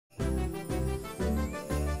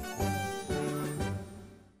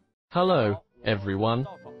Hello, everyone.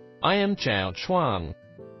 I am Chuang.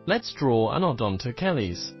 Let's draw an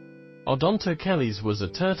Odontochelys. Odontochelys was a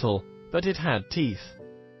turtle, but it had teeth.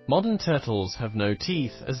 Modern turtles have no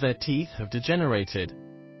teeth as their teeth have degenerated.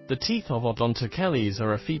 The teeth of Odontochelys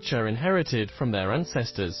are a feature inherited from their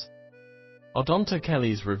ancestors.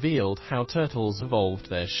 Odontochelys revealed how turtles evolved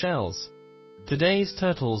their shells. Today's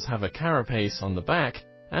turtles have a carapace on the back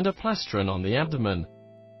and a plastron on the abdomen.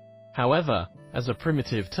 However, as a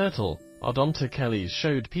primitive turtle, Odontochelys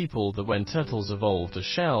showed people that when turtles evolved a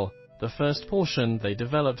shell, the first portion they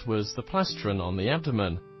developed was the plastron on the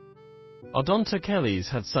abdomen. Odontochelys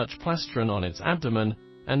had such plastron on its abdomen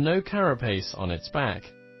and no carapace on its back.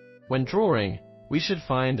 When drawing, we should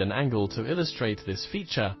find an angle to illustrate this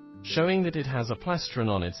feature, showing that it has a plastron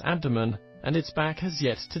on its abdomen and its back has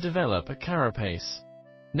yet to develop a carapace.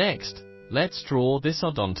 Next, let's draw this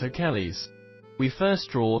Odontochelys. We first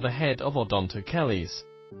draw the head of Odontochelys.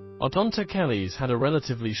 Odontochelys had a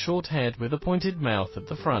relatively short head with a pointed mouth at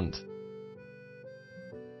the front.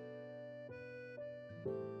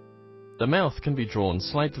 The mouth can be drawn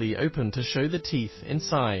slightly open to show the teeth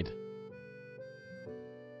inside.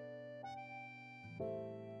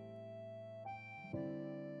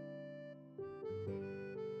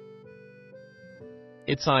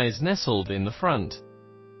 Its eyes nestled in the front.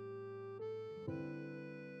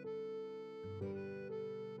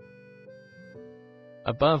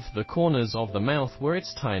 Above the corners of the mouth were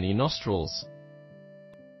its tiny nostrils.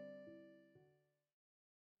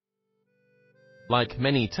 Like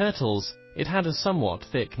many turtles, it had a somewhat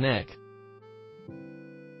thick neck.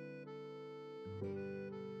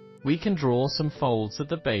 We can draw some folds at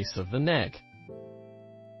the base of the neck.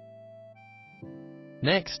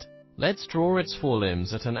 Next, let's draw its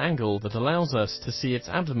forelimbs at an angle that allows us to see its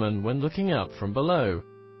abdomen when looking up from below.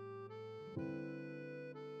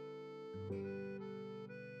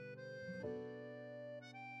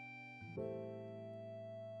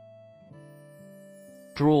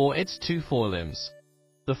 Draw its two forelimbs.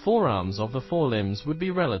 The forearms of the forelimbs would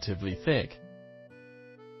be relatively thick.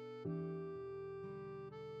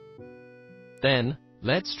 Then,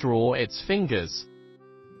 let's draw its fingers.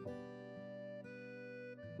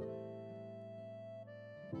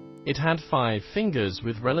 It had 5 fingers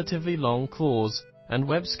with relatively long claws, and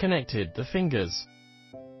webs connected the fingers.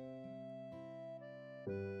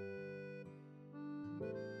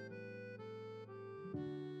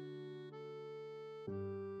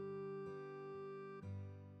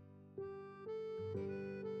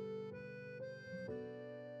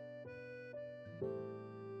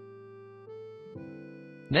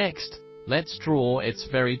 Next, let's draw its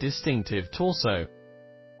very distinctive torso.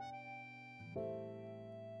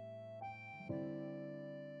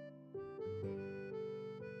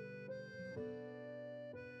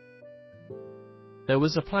 There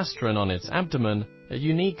was a plastron on its abdomen, a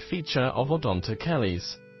unique feature of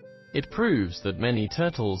Odontochelys. It proves that many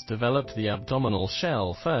turtles developed the abdominal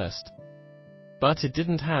shell first. But it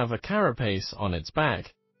didn't have a carapace on its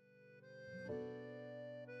back.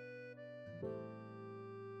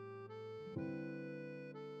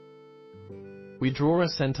 We draw a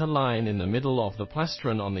center line in the middle of the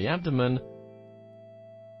plastron on the abdomen,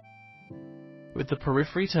 with the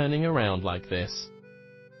periphery turning around like this.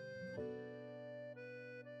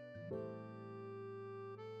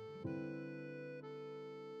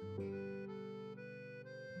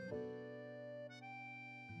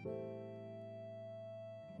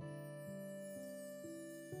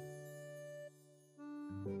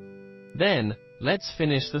 Then, let's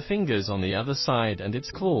finish the fingers on the other side and its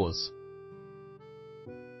claws.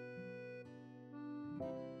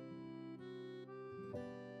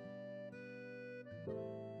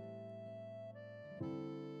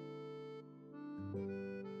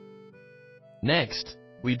 Next,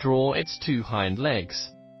 we draw its 2 hind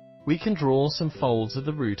legs. We can draw some folds at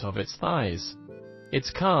the root of its thighs.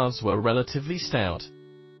 Its calves were relatively stout.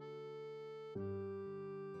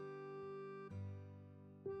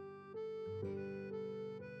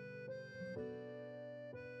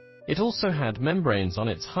 It also had membranes on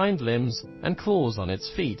its hind limbs and claws on its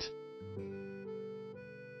feet.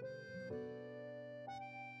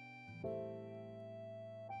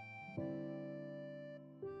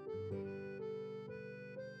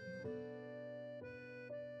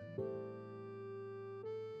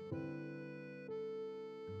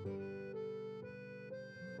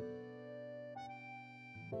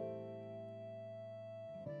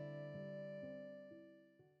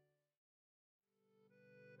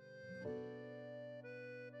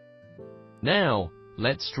 Now,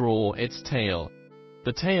 let's draw its tail.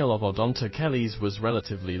 The tail of Odontochelys was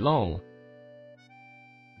relatively long.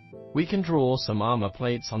 We can draw some armor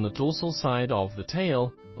plates on the dorsal side of the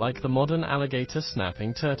tail, like the modern alligator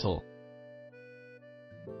snapping turtle.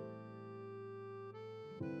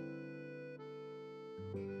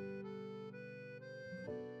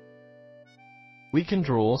 We can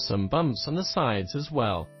draw some bumps on the sides as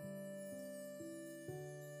well.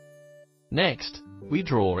 Next, we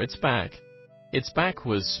draw its back. Its back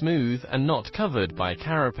was smooth and not covered by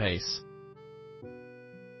carapace.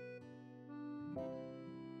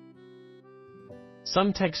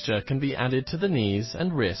 Some texture can be added to the knees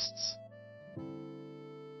and wrists.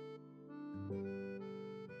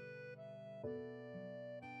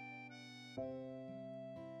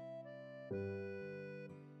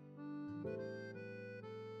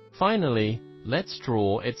 Finally, let's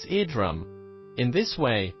draw its eardrum. In this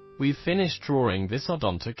way, we've finished drawing this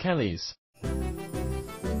Odontochelys.